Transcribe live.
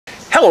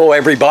Hello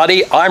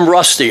everybody, I'm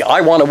Rusty.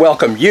 I want to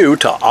welcome you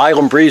to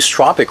Island Breeze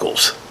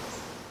Tropicals.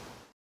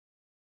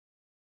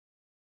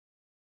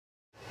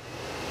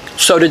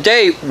 So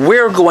today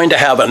we're going to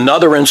have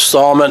another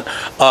installment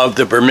of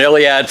the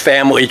Bromeliad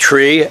Family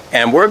Tree,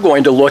 and we're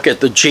going to look at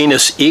the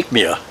genus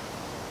Aechmea.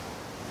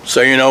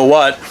 So you know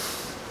what?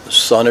 The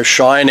sun is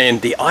shining,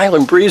 the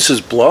island breeze is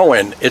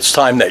blowing. It's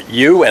time that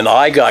you and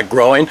I got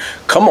growing.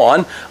 Come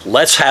on,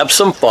 let's have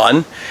some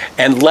fun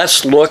and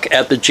let's look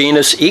at the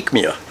genus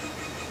Aechmea.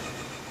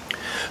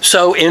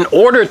 So in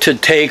order to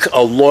take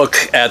a look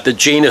at the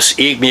genus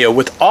Aechmea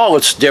with all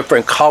its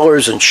different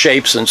colors and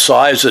shapes and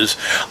sizes,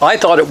 I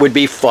thought it would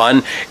be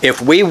fun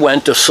if we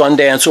went to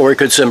Sundance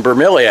Orchids and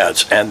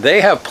Bromeliads, and they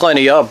have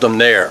plenty of them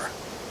there.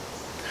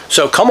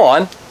 So come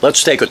on,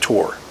 let's take a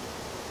tour.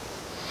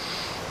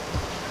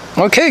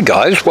 Okay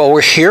guys, well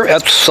we're here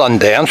at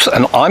Sundance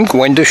and I'm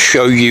going to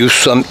show you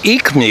some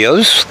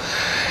Aechmeas,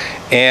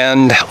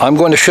 and I'm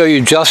going to show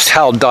you just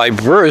how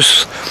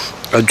diverse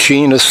a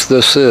genus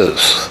this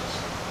is.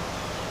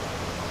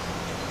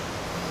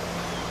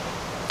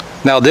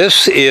 Now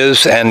this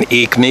is an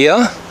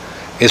Aechmea.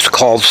 It's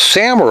called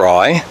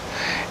Samurai,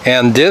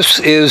 and this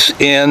is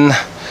in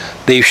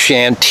the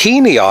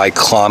Chantinii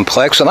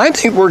complex, and I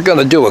think we're going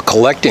to do a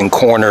collecting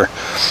corner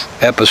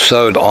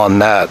episode on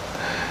that.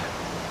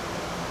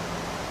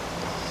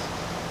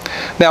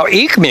 Now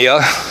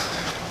Aechmea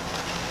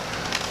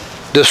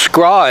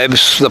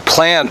describes the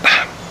plant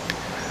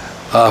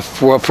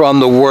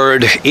from the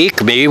word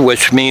Aechme,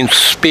 which means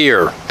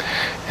spear.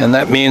 And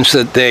that means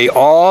that they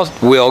all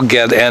will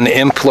get an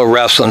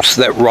inflorescence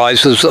that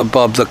rises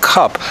above the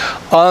cup,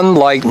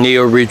 unlike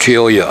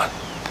Neoregelia.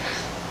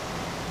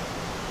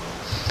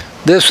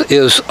 This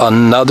is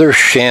another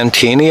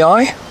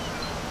Chantinii,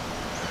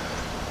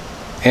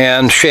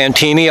 and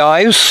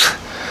Chantiniis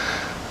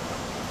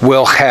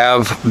will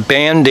have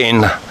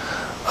banding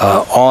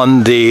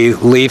on the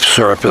leaf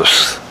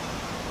surface.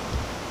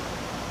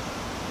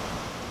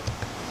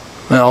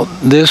 Now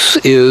this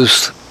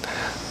is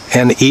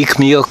an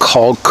Aechmea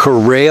called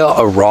Correa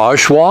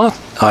arajwa.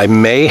 I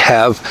may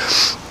have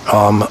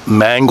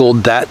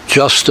mangled that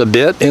just a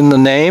bit in the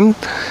name.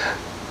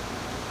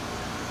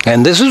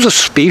 And this is a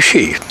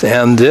species,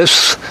 and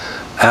this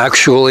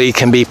actually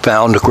can be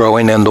found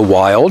growing in the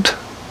wild.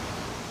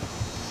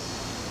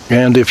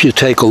 And if you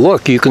take a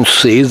look, you can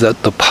see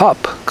that the pup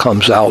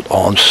comes out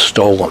on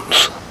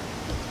stolons.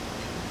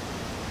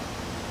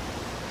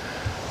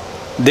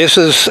 This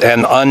is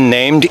an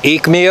unnamed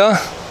Aechmea.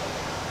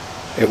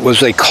 It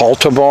was a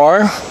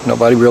cultivar.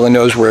 Nobody really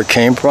knows where it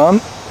came from.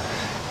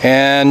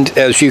 And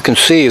as you can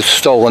see, it's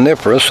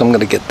stoloniferous. I'm going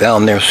to get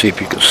down there, see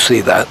if you can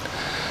see that,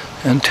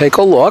 and take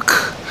a look.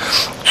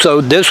 So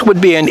this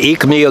would be an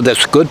Aechmea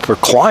that's good for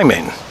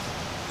climbing.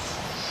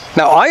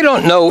 Now, I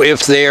don't know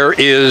if there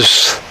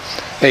is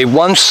a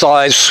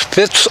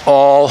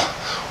one-size-fits-all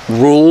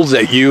rule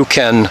that you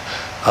can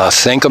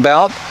think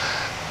about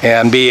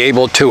and be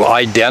able to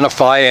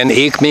identify an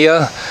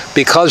Aechmea,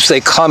 because they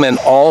come in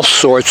all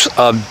sorts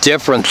of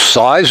different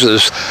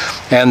sizes.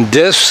 And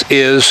this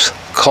is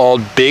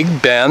called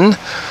Big Ben.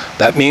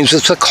 That means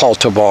it's a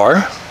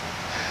cultivar,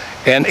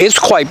 and it's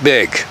quite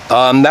big.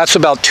 That's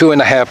about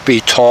 2.5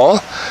 feet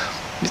tall.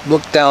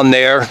 Look down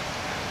there,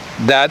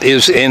 that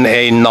is in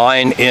a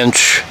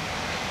 9-inch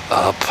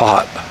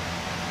pot.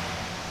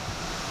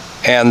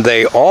 And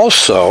they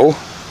also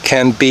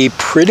can be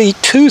pretty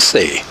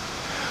toothy.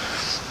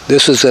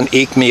 This is an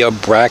Aechmea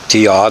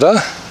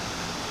bracteata,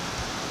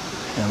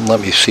 and let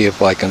me see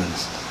if I can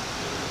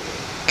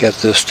get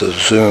this to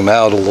zoom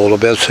out a little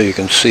bit so you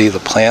can see the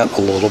plant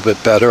a little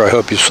bit better. I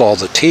hope you saw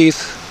the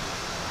teeth.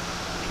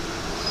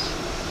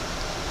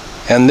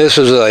 And this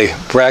is a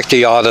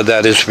bracteata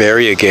that is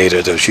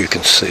variegated, as you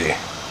can see.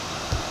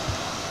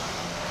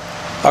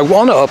 I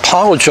want to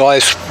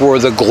apologize for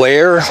the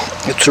glare.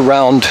 It's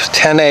around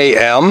 10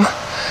 a.m.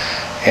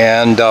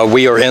 and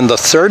we are in the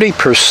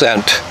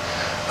 30%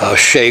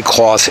 shade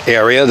cloth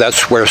area.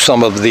 That's where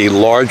some of the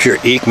larger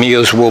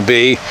Aechmeas will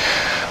be.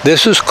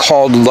 This is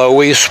called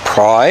Loeys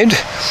Pride,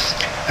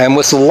 and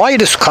with the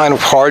light it's kind of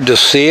hard to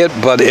see it,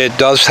 but it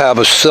does have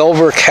a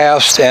silver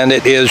cast and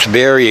it is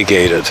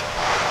variegated.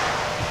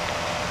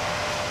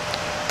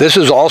 This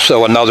is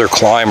also another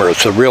climber.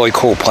 It's a really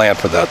cool plant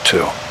for that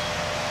too.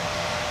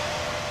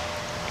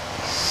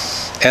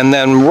 And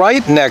then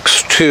right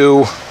next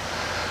to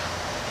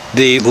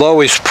the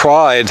Loeys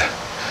Pride,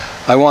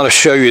 I want to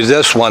show you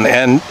this one,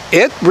 and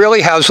it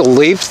really has a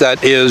leaf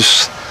that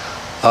is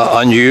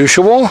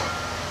unusual.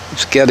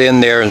 Let's get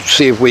in there and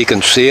see if we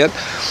can see it.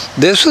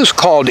 This is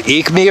called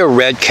Aechmea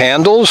Red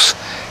Candles,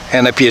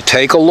 and if you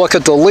take a look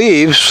at the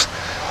leaves,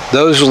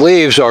 those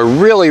leaves are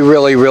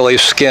really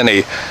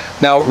skinny.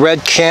 Now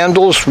red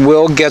candles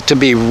will get to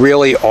be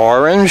really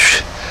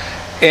orange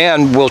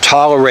and will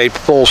tolerate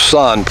full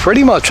sun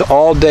pretty much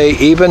all day,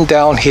 even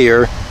down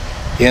here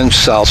in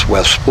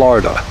Southwest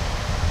Florida.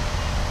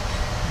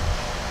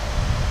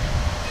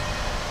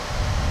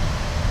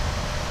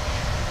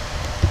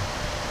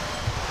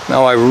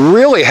 Now I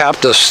really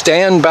have to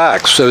stand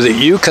back so that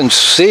you can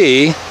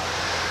see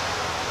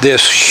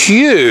this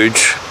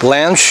huge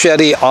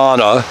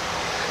Bromeliad,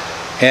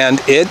 and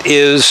it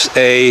is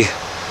a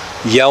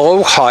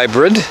yellow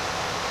hybrid.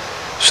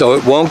 So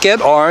it won't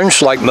get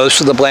orange like most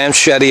of the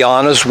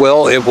Bromeliads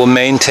will. It will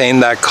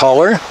maintain that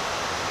color.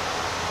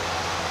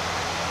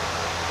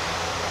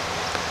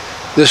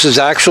 This is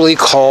actually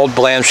called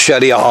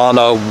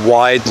Bromeliad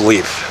wide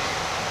leaf.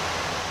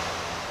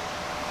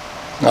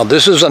 Now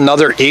this is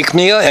another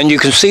Aechmea, and you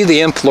can see the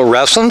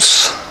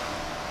inflorescence.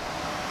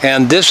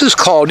 And this is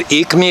called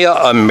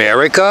Aechmea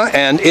America,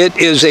 and it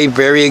is a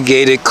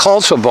variegated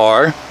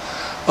cultivar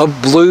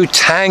of blue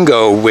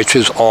tango, which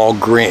is all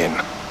green.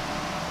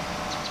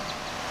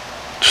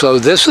 So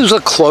this is a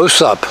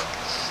close-up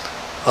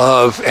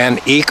of an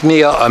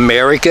Aechmea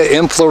America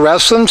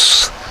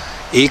inflorescence.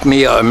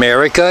 Aechmea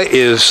America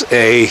is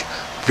a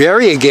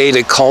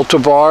variegated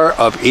cultivar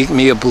of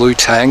Aechmea blue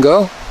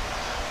tango.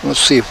 Let's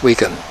see if we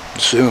can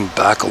zoom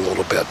back a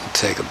little bit and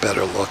take a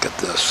better look at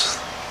this.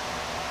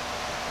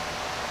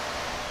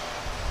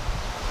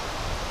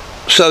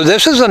 So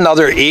this is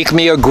another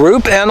Aechmea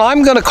group, and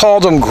I'm going to call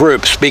them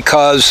groups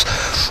because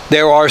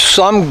there are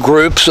some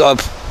groups of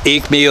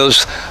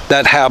Aechmeas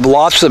that have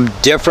lots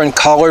of different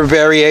color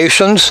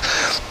variations.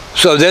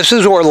 So this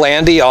is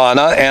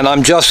Orlandiana, and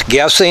I'm just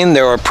guessing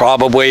there are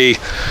probably,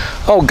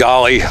 oh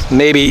golly,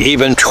 maybe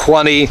even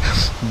 20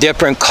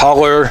 different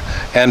color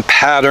and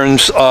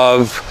patterns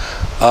of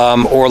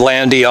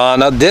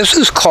Orlandiana. This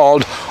is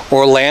called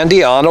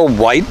Orlandiana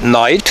White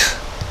Knight.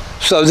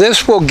 So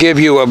this will give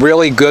you a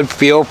really good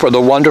feel for the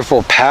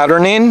wonderful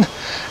patterning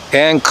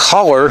and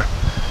color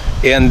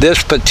in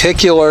this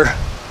particular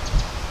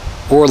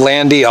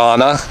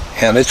Orlandiana,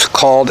 and it's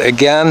called,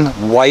 again,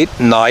 White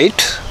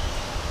Knight.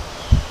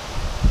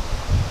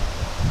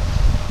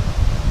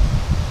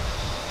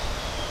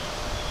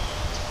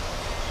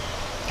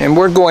 And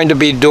we're going to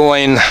be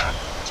doing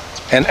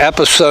an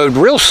episode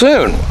real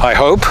soon, I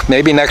hope,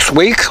 maybe next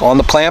week on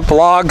the Plant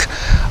Blog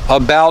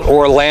about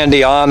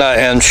Orlandiana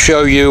and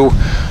show you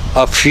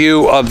a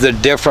few of the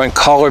different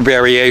color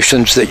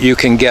variations that you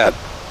can get.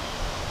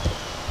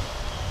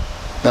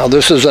 Now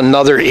this is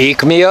another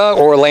Aechmea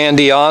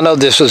Orlandiana.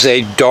 This is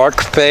a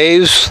dark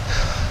phase,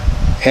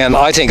 and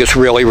I think it's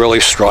really, really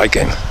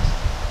striking.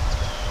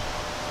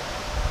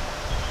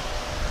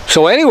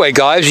 So anyway,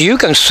 guys, you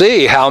can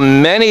see how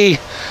many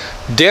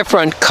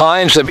different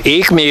kinds of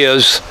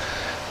Aechmeas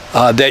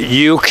that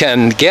you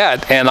can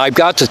get, and I've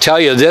got to tell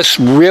you, this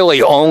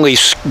really only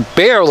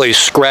barely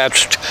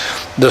scratched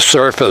the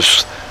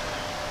surface.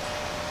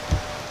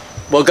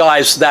 Well,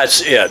 guys, that's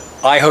it.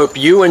 I hope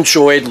you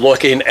enjoyed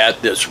looking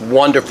at this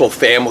wonderful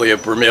family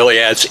of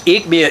bromeliads.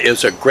 Aechmea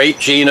is a great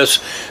genus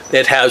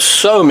that has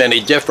so many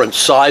different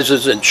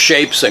sizes and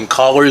shapes and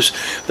colors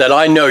that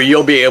I know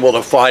you'll be able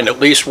to find at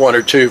least one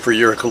or two for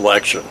your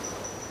collection.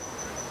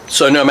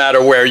 So no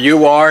matter where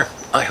you are,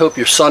 I hope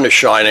your sun is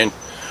shining.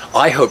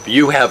 I hope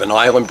you have an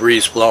island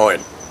breeze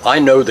blowing. I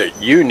know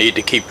that you need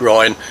to keep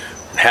growing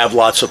and have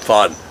lots of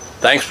fun.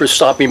 Thanks for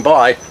stopping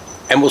by,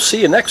 and we'll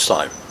see you next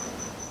time.